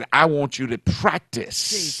 I said, I want you to practice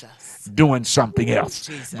Jesus. doing something else.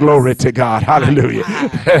 Jesus. Glory to God. Hallelujah.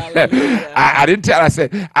 God. Hallelujah. I didn't tell.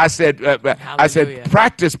 I said,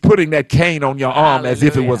 practice putting that cane on your arm as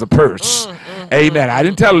if it was a purse. Amen. I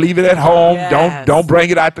didn't tell her leave it at home. Yes. Don't bring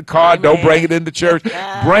it out the car. Amen. Don't bring it in the church.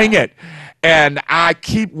 Bring it. And I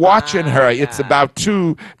keep watching her. It's about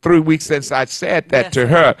 2-3 weeks since I said that to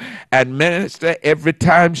her. And minister, every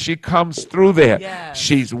time she comes through there,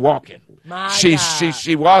 she's walking.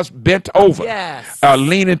 She was bent over,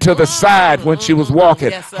 leaning to the side when she was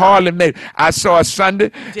walking. Yes, hardly made. I saw her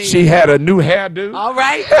Sunday. She had a new hairdo. All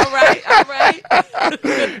right.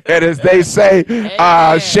 And as they say,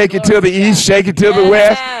 shake it to the east, shake it to the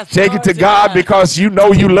west, shake it to God because you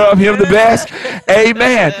know you love Him the best.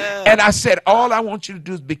 Amen. And I said, all I want you to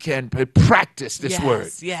do is begin to practice this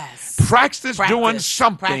word. Yes. Practice doing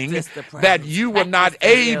something that you were not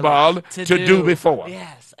able to do before.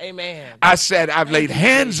 Yes. Amen. I said, I've laid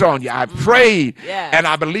hands on you. I prayed. And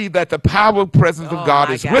I believe that the power and presence of God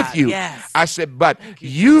is with you. Yes. I said, but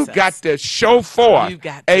you got to show forth.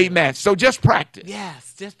 Amen. So just practice. Yes.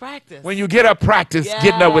 Just practice. When you get up, practice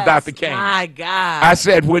getting up without the cane. My God. I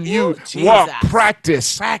said, when you walk,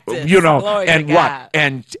 practice. You know, Glory and to what? God.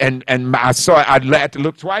 And I saw it. I had to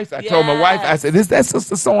look twice. I told my wife, I said, is that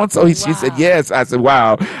sister so-and-so? She said, yes. I said,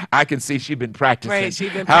 wow. I can see she's been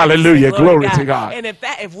practicing. Hallelujah. Glory to God. And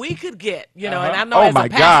if we could get, you know, and I know oh as my a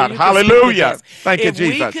pastor, God. Hallelujah. Thank you, if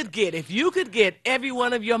Jesus. If you could get every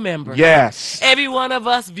one of your members, every one of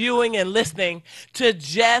us viewing and listening to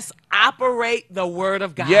just operate the word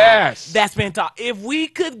of God that's been taught. If we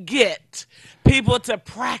could get people to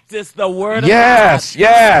practice the word of God,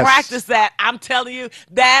 practice that, I'm telling you,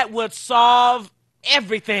 that would solve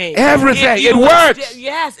everything. It works.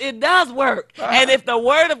 Yes, it does work. And if the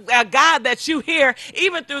word of God that you hear,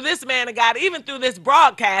 even through this man of God, even through this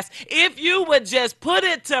broadcast, if you would just put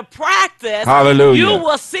it to practice, you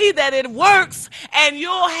will see that it works, and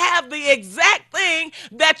you'll have the exact thing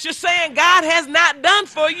that you're saying God has not done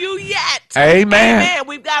for you yet. Amen.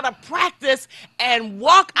 We've got to practice and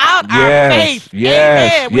walk out our faith.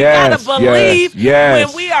 Amen. We got to believe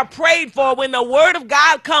when we are prayed for, when the word of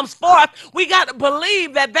God comes forth, we got to believe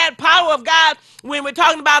that power of God, when we're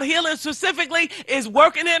talking about healing specifically, is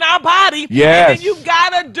working in our body. And then you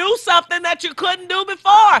got to do something that you couldn't do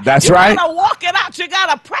before. That's you right. You got to walk it out. You got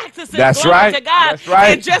to practice it. That's Glory right. to God. That's right.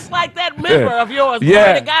 And just like that member of yours,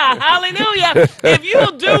 glory to God. Hallelujah. If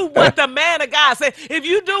you do what the man of God said, if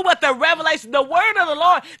you do what the revelation, the word of the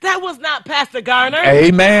Lord, that was not Pastor Garner.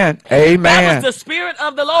 Amen. That was the Spirit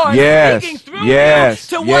of the Lord speaking through you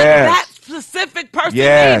to what that specific person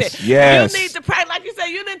needed. You need to pray. Like you said,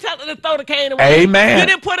 you didn't didn't tell her to throw the cane away. Amen. You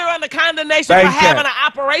didn't put her under condemnation Thank for you. having an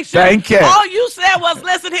operation. Thank you. All you said was,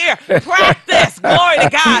 listen here, practice. Glory to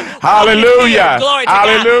God. Hallelujah. Glory to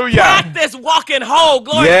Hallelujah. God. Practice walking whole.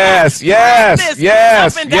 Glory Yes, to God. yes, Practice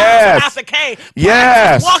yes, up and down yes. without the cane.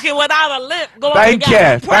 Yes. Practice walking without a limp. Glory Thank to God.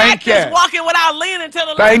 you. Thank Practice you. walking without leaning to the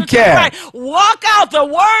left Thank or to the you. right. Walk out the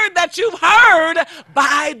word that you've heard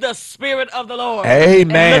by the Spirit of the Lord.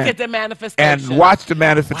 Amen. And look at the manifestation. And watch the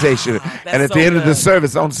manifestation. Wow, that's and at so the end of the good.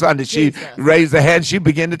 service on Sunday, she Jesus. raised her hand. She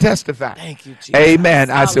began to testify. Thank you, Jesus. Amen.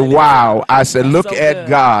 I said, Hallelujah. wow. I said, That's look so at good.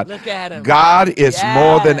 God. Look at him. God is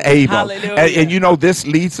more than Yes. able. Hallelujah. And you know, this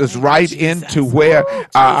leads us Thank you, right Jesus. into where, Woo,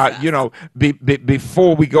 Jesus. you know,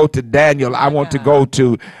 before we go to Daniel, I want to God. go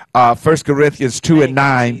to 1 Corinthians 2 Thank and you,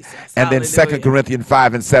 9, Jesus. and then 2 Hallelujah. Corinthians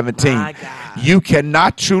 5 and 17. My God. You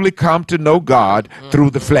cannot truly come to know God through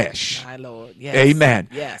the flesh. My Lord. Yes. Amen.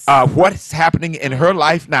 Yes. What's happening in her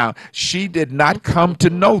life now, she did not come to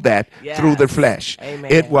know that through the Yes. flesh.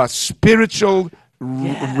 Amen. It was spiritual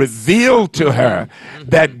Yes. revealed to her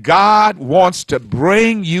that God wants to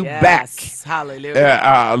bring you back Yes.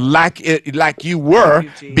 Hallelujah. like you were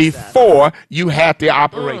Thank you, Jesus. before you had the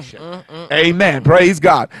operation. Amen. Praise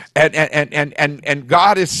God. And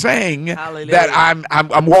God is saying Hallelujah. that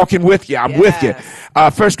I'm walking with you. I'm with you.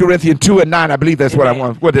 Yes. 1 Corinthians 2 and 9, I believe that's what I Amen.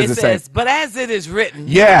 want. What does it say? says, but as it is written,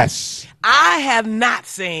 Yes. I have not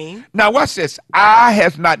seen. Now watch this. I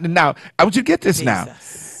have not. Now I want you to get this now.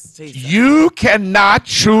 Jesus. You cannot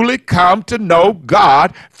truly come to know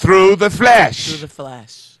God through the flesh. Through the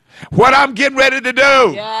flesh. What I'm getting ready to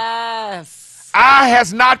do, Yes. eye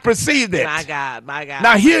has not perceived it. My God. My God.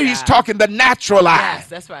 Now here my he's God. talking the natural eye. Yes,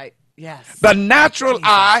 that's right. Yes. The natural Jesus,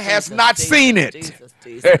 eye has Jesus, not Jesus, seen it.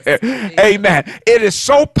 Jesus. Amen. It is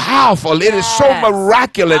so powerful. It is so Yes.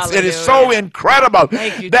 miraculous. It is so Hallelujah. incredible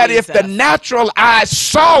Thank you, that if the Jesus. natural eye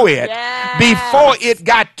saw it Yes. before it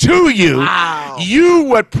got to you, Wow. you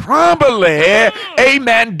would probably,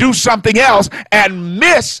 amen, do something else and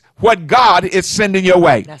miss what God is sending your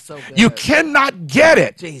way. That's so good. You cannot get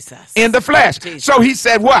it Jesus. in the flesh. Jesus. So he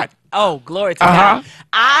said what? Oh, glory to God.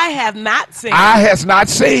 I have not seen, Eye has not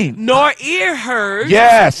seen. nor ear heard,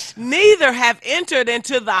 Yes. neither have entered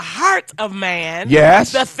into the heart of man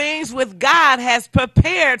Yes. the things with God has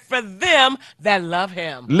prepared for them that love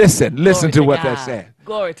him. Listen Glory to what God. that said.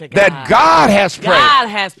 Glory to God. That God has prayed. God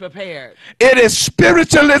has prepared. It is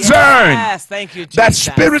spiritual discerned. Yes, thank you, Jesus. That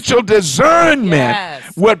spiritual discernment Yes.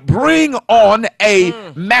 would bring on a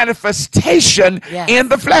manifestation Yes. in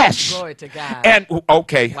the flesh. Glory to God. And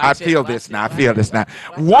okay, I Watch it, feel watch this it, now. I watch feel it, this now.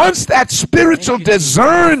 watch it. Once that spiritual Thank you, Jesus.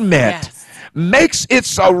 discernment Yes. makes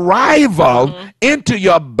its arrival into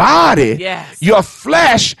your body, Yes. your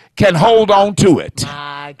flesh can hold on to it.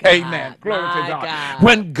 My God. Amen. Glory My to God. God.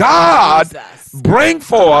 When God Jesus. bring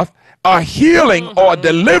forth a healing or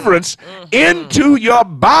deliverance into your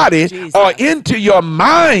body Jesus. or into your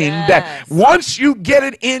mind, Yes. once you get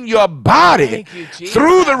it in your body Thank you, Jesus.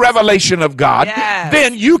 through the revelation of God, Yes.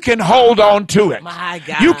 then you can hold on to it. My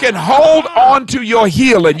God. You can hold on to your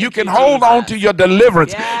healing. You can you, hold on Jesus. to your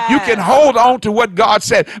deliverance. You can Yes. hold on to what God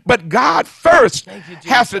said. But God first Thank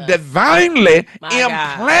you, has to Jesus. divinely My God.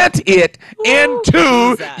 implant it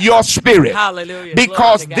into Jesus. your spirit. Hallelujah.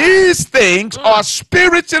 Because Glory to God. these things are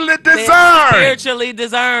spiritually They're discerned. spiritually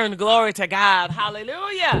discerned. Glory to God.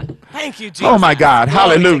 Hallelujah. Thank you, Jesus. Oh my God. Glory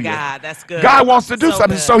Hallelujah. to God. That's good. God wants to do So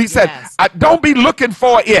something. good. So he said, Yes. don't be looking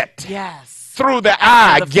for it Yes. through the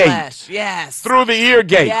eye Through the gate, flesh. Yes. through the ear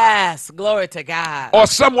gate, Yes. Glory to God. or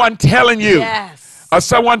someone telling you, Yes. or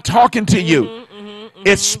someone talking to you.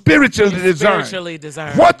 It's spiritually discerned. Spiritually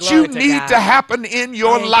discerned. What Glory you to need God. to happen in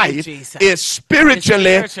your Thank you, life Jesus. is spiritually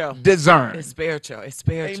It's spiritual. discerned. It's spiritual. It's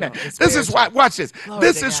spiritual. Amen. It's This is why, spiritual. watch this. Glory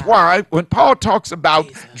This to is God. why when Paul talks about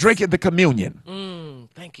Jesus. drinking the communion,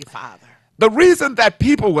 Thank you, Father. the reason that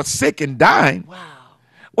people were sick and dying Wow.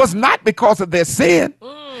 was not because of their sin.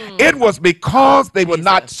 It was because they were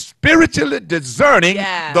not Jesus. spiritually discerning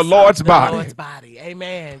Yes. the Lord's body. The Lord's body.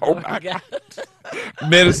 Amen. Oh, Glory my to God.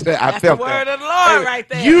 Minister, I That's the felt word that. of the Lord right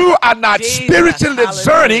there. You are not Jesus. spiritually Hallelujah.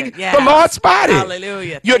 discerning Yes. the Lord's body.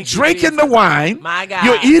 Hallelujah. You're Thank you, drinking the Jesus. wine. My God.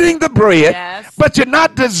 You're eating the bread, Yes. but you're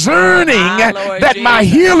not discerning My Lord that my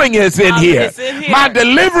Jesus. healing is in here. It's in here. My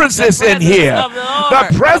deliverance The is in presence here. of the Lord.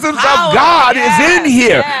 The presence The power. of God Yes. is in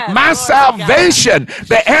here. Yes. My Glory to salvation,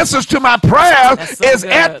 the answers to my prayers That's so is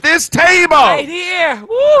good. at this table. Right here.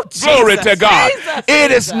 Woo, Glory Jesus. to God. Jesus,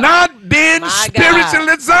 It has Jesus. not been My spiritually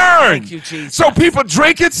God. discerned. Thank you, Jesus. So people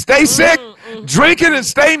drink it, stay sick. Drinking and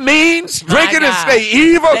stay mean, drinking and stay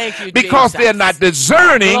evil, because they're not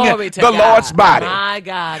discerning the Lord's body. My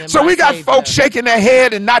God. So we got folks shaking their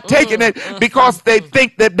head and not taking it because they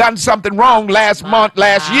think they've done something wrong last month,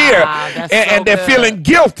 last year, and they're feeling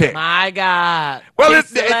guilty. My God. Well,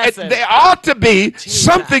 there ought to be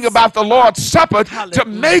something about the Lord's Supper to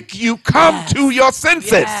make you come to your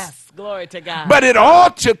senses. Yes. Glory to God. But it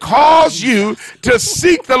ought to cause you to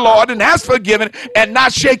seek the Lord and ask forgiveness and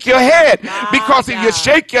not shake your head. Because if you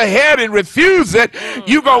shake your head and refuse it,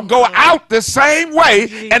 you're going to go out the same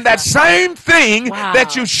way. And that same thing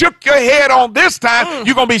that you shook your head on this time,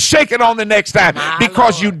 you're going to be shaking on the next time.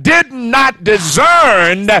 Because you did not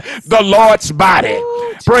discern the Lord's body.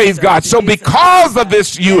 Praise God. So because of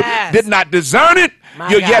this, you did not discern it.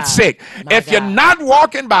 You'll get sick. If you're not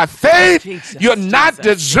walking by faith, you're not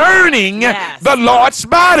discerning the Lord's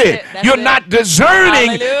body. You're not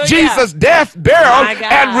discerning Jesus' death, burial,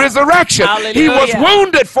 and resurrection. He was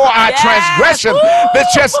wounded for our transgression. The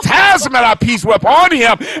chastisement of our peace were upon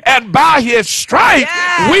him, and by his stripes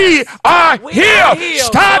we are healed.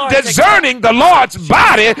 Start discerning the Lord's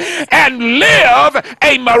body and live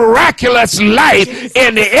a miraculous life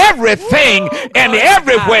in everything and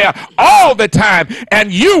everywhere all the time.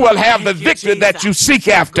 And you will have the victory that you seek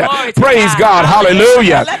after. Praise God.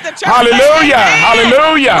 Hallelujah. Hallelujah.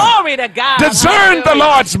 Hallelujah. Glory to God. Discern the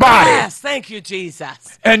Lord's body. Yes. Thank you,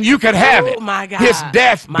 Jesus. And you can have it. My God. His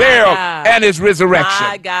death, burial, and his resurrection.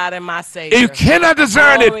 My God and my Savior. You cannot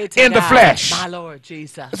discern it in the flesh. My Lord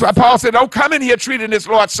Jesus. That's why Paul said, don't come in here treating this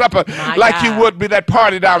Lord's Supper like you would be that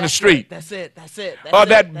party down the street. That's it. That's it. Or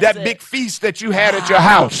that big feast that you had at your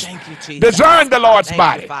house. Thank you, Jesus. Discern the Lord's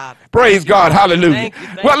body. Praise God. Hallelujah.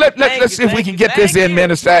 Well, let's see if we can get this in,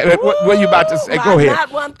 minister. What are you about to say? Go ahead.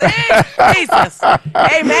 Not one thing. Jesus.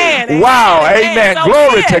 Amen. Wow. Amen. So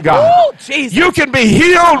glory to God. Jesus. You can be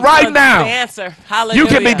healed right now. Answer. Hallelujah. You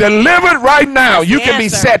can be delivered right now. You can be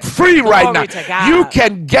set free right now. You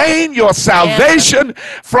can gain your salvation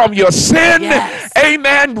from your sin.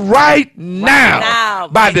 Amen. Right now.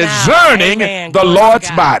 By discerning the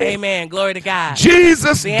Lord's body. Amen. Glory to God.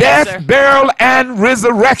 Jesus' death, burial, and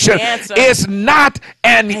resurrection is not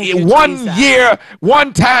an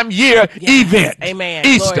one-time year event. Amen.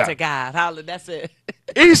 Easter. Glory to God. Hallelujah. That's it.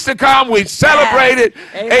 Easter come, we celebrate it.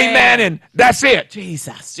 Amen. And that's it.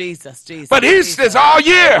 Jesus. But Easter's all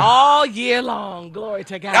year. All year long. Glory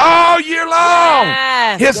to God. All year long.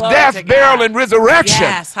 Yes. His death, burial, and resurrection.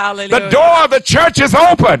 Yes. Hallelujah. The door of the church is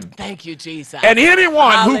open. Thank you, Jesus. And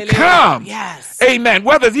anyone who comes, amen,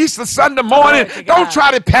 whether it's Easter Sunday morning, don't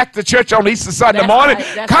try to pack the church on Easter Sunday morning.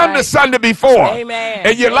 Come to Sunday before. Amen.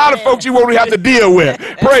 And a lot of folks you won't have to deal with.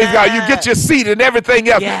 Praise God. You get your seat and everything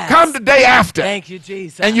else. Come the day after. Thank you, Jesus.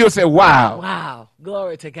 And you'll say, wow. Wow.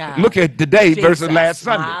 Glory to God. Look at today versus last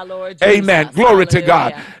Sunday. My Lord Jesus. Amen. Glory to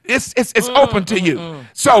God. It's open to you.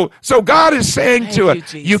 So God is saying to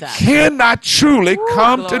us, you cannot truly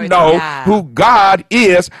come to know who God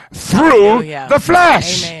is through the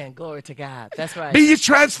flesh. Amen. Glory to God. That's right. Be ye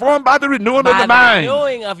transformed by the renewing of the mind. By the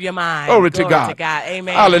renewing of your mind. Glory to God.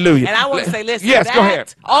 Amen. Hallelujah. And I want to say, listen, go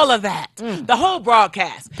ahead. All of that, the whole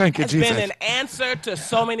broadcast has been an answer to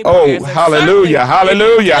so many prayers. Oh, hallelujah,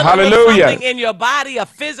 hallelujah, hallelujah. Something in your body, a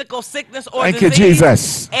physical sickness or disease. Thank you,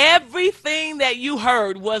 Jesus. Everything that you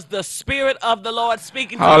heard was the Spirit of the Lord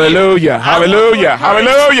speaking to you. Hallelujah, hallelujah,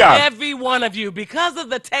 hallelujah. Every one of you, because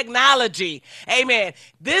of the technology, amen,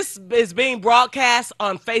 this is being broadcast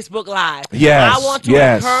on Facebook Live. Yes, I want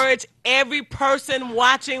to encourage every person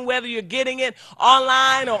watching, whether you're getting it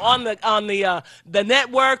online or on the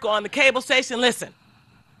network or on the cable station. Listen,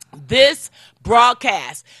 this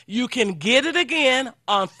broadcast, you can get it again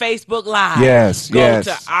on Facebook Live. Go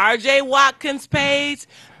to R.J. Watkins' page,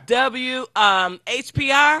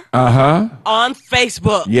 HPR on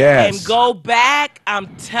Facebook. And go back,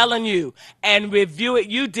 I'm telling you, and review it.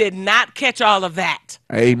 You did not catch all of that.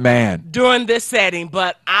 Amen. During this setting,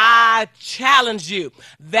 but I challenge you.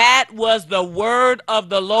 That was the word of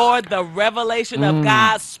the Lord, the revelation of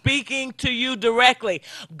God speaking to you directly.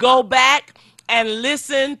 Go back and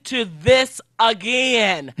listen to this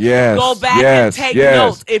again. Go back and take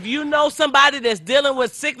notes. If you know somebody that's dealing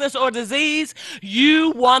with sickness or disease,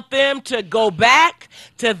 you want them to go back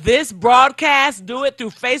to this broadcast. Do it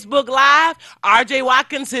through Facebook Live, R.J.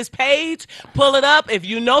 Watkins, his page. Pull it up. If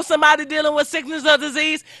you know somebody dealing with sickness or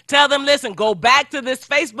disease, tell them, listen, go back to this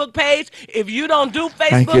Facebook page. If you don't do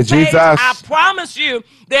Facebook page, I promise you,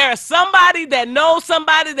 there is somebody that knows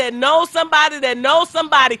somebody that knows somebody that knows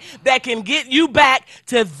somebody that can get you back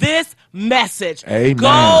to this message. Amen.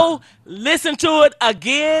 Go listen to it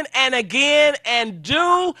again and again and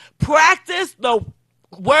do practice the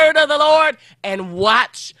word of the Lord and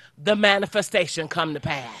watch the manifestation come to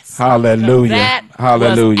pass. Hallelujah. That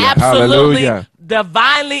Hallelujah. was absolutely Hallelujah.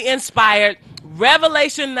 divinely inspired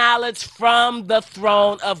revelation knowledge from the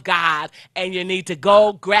throne of God, and you need to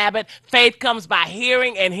go grab it. Faith comes by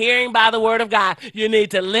hearing, and hearing by the word of God. You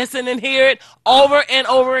need to listen and hear it over and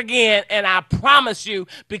over again, and I promise you,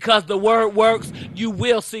 because the word works, you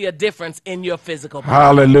will see a difference in your physical body.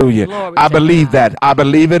 Hallelujah. Glory I to believe God. that. I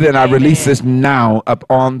believe it, and I Amen. release this now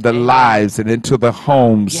upon the Amen. lives and into the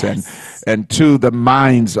homes Yes. and to the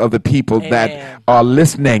minds of the people that Amen. are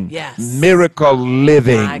listening. Yes. Miracle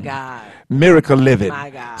living. My God. Miracle living. My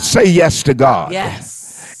God. Say yes to God.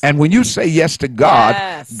 Yes. And when you say yes to God,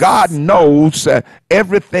 Yes. God knows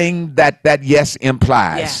everything that yes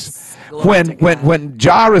implies. Yes. Glory to God. When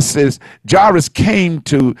Jairus came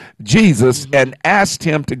to Jesus and asked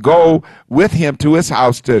him to go with him to his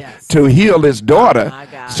house to heal his daughter, My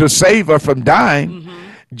God. to save her from dying,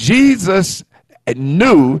 Jesus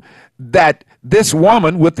knew that this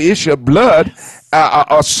woman with the issue of blood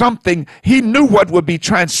or something, he knew what would be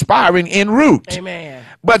transpiring en route. Amen.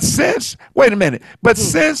 But since, wait a minute, but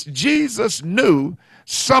since Jesus knew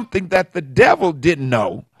something that the devil didn't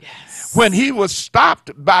know, Yes. when he was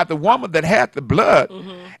stopped by the woman that had the blood,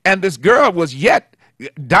 and this girl was yet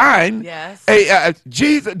dying, Yes.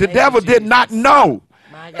 Jesus, the Thank devil you, did not Jesus. know,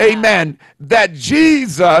 My God. amen, that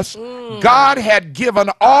Jesus, God had given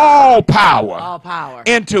all power All power.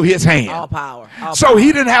 into his hand. All power. All So power.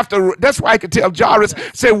 he didn't have to, that's why I could tell Jairus,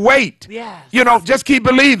 say, wait, Yes. you know, just keep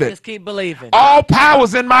believing. Just keep believing. All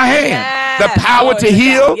power's in my hand. Yes. The power Glory to to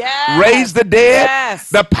heal, God. Yes. raise the dead, Yes.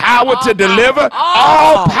 the power All to deliver. power.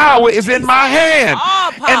 All power is in Jesus. my hand.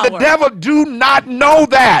 All And the power. devil do not know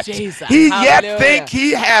that. Jesus. He yet Hallelujah. think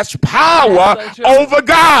he has power That's so true. over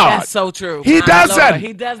God. That's so true. He My doesn't. Lord.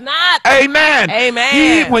 He does not. Amen.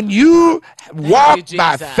 Amen. When you walk you,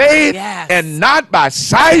 by Jesus. faith Yes. and not by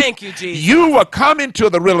sight, Thank you, Jesus. you will come into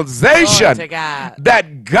the realization Glory to God.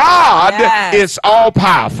 that God Yes. is all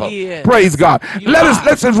powerful. He is. Praise God. You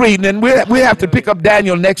Let's just read, and we have to pick up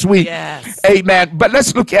Daniel next week. Yes. Amen. But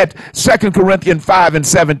let's look at 2 Corinthians 5 and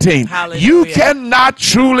 17. Hallelujah. You cannot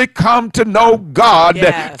truly come to know God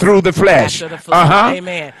Yes. through the flesh. After the flesh.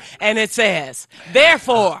 Amen. And it says,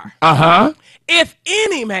 therefore, if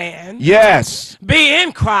any man Yes. be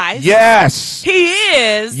in Christ, Yes. he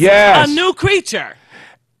is Yes. a new creature.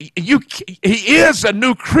 He is a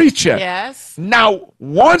new creature. Yes. Now,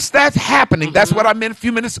 once that's happening, that's what I meant a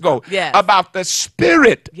few minutes ago, Yes. about the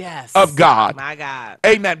Spirit Yes. of God. My God.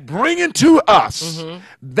 Amen. Bringing to us,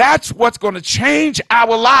 that's what's going to change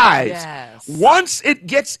our lives. Yes. Once it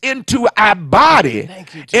gets into our body,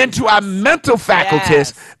 Thank you, Jesus. into our mental faculties,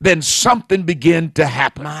 Yes. then something begin to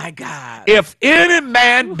happen. My God. If any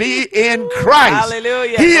man be in Christ,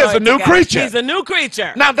 Hallelujah. he is Glory a new to God. creature. He's a new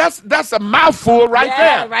creature. Now, that's a mouthful right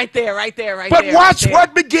there. Right there, right there, right But there. watch right there.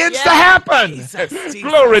 what begins to happen. Jesus.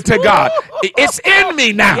 Glory to God. It's in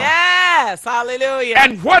me now. Yes. Hallelujah.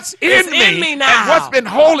 And what's It's in in me me now. and what's been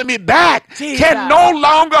holding me back Jesus. can no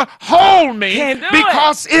longer hold me Can't do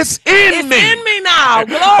because it's in it's me. in me now.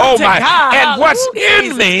 Glory Oh to my. God. And what's Ooh, in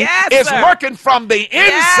Jesus. me Yes, is sir. working from the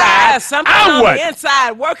inside Yes, something outward. on the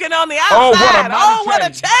inside, working on the outside. Oh, what a mighty what a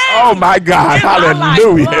change. change. Oh, my God. In my life.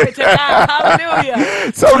 Hallelujah. Glory to God.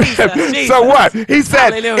 Hallelujah. So, Jesus. so what? He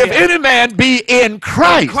said, Hallelujah. if any man be in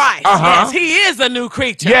Christ. Yes, he is a new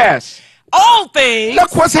creature. Yes. Old things.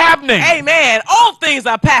 Look what's happening. Amen. Old things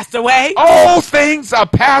are passed away. All things are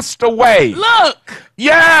passed away. Look.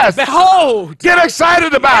 Yes. Behold. Get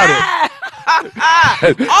excited about it.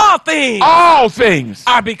 All things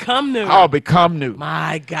are become new. All become new.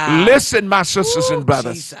 My God. Listen, my sisters and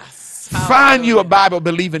brothers. Jesus. Find you a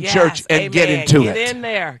Bible-believing church and amen. get into it. Get in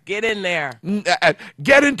there. Get in there.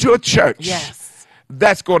 Get into a church. Yes.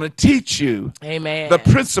 That's going to teach you the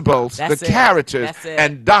principles, the characters,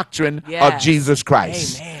 and doctrine of Jesus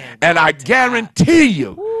Christ. Amen. And I guarantee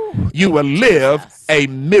you, you will live a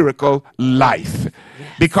miracle life.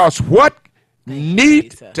 Because what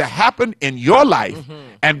need to happen in your life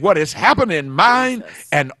and what is happening in mine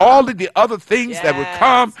and all of the other things that will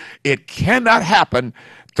come, it cannot happen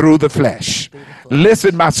through the flesh.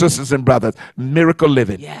 Listen, my sisters and brothers, miracle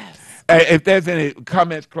living. Yes. If there's any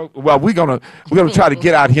comments, well, we're gonna try to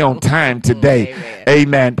get out here on time today.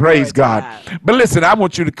 Amen. Praise God. But listen, I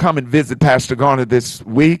want you to come and visit Pastor Garner this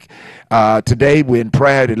week. Today we're in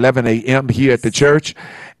prayer at 11 a.m. here at the church,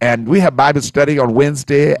 And we have Bible study on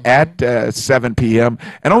Wednesday at 7 p.m.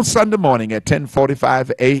 and on Sunday morning at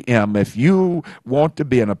 10:45 a.m. If you want to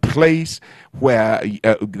be in a place where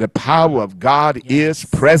the power of God is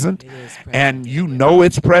present, and you know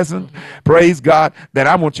it's present, praise God, then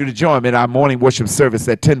I want you to join me in our morning worship service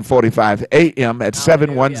at 10:45 a.m. at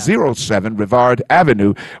 7107 Rivard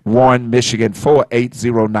Avenue, Warren, Michigan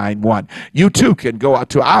 48091. You too can go out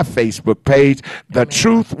to our Facebook page, The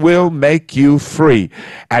Truth Will Make You Free,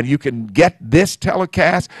 and you can get this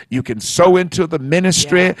telecast. You can sow into the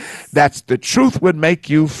ministry. That's The Truth Would Make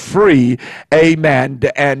You Free. Amen.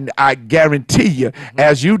 And I guarantee you,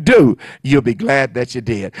 as you do, you'll be glad that you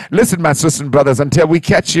did. Listen, my sisters and brothers, until we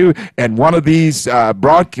catch you in one of these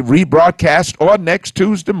rebroadcasts or next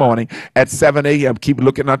Tuesday morning at 7 a.m., keep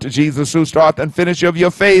looking unto Jesus, who's the author and finisher of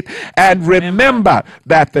your faith. And remember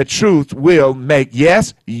that the truth will make,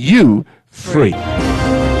 yes, you free.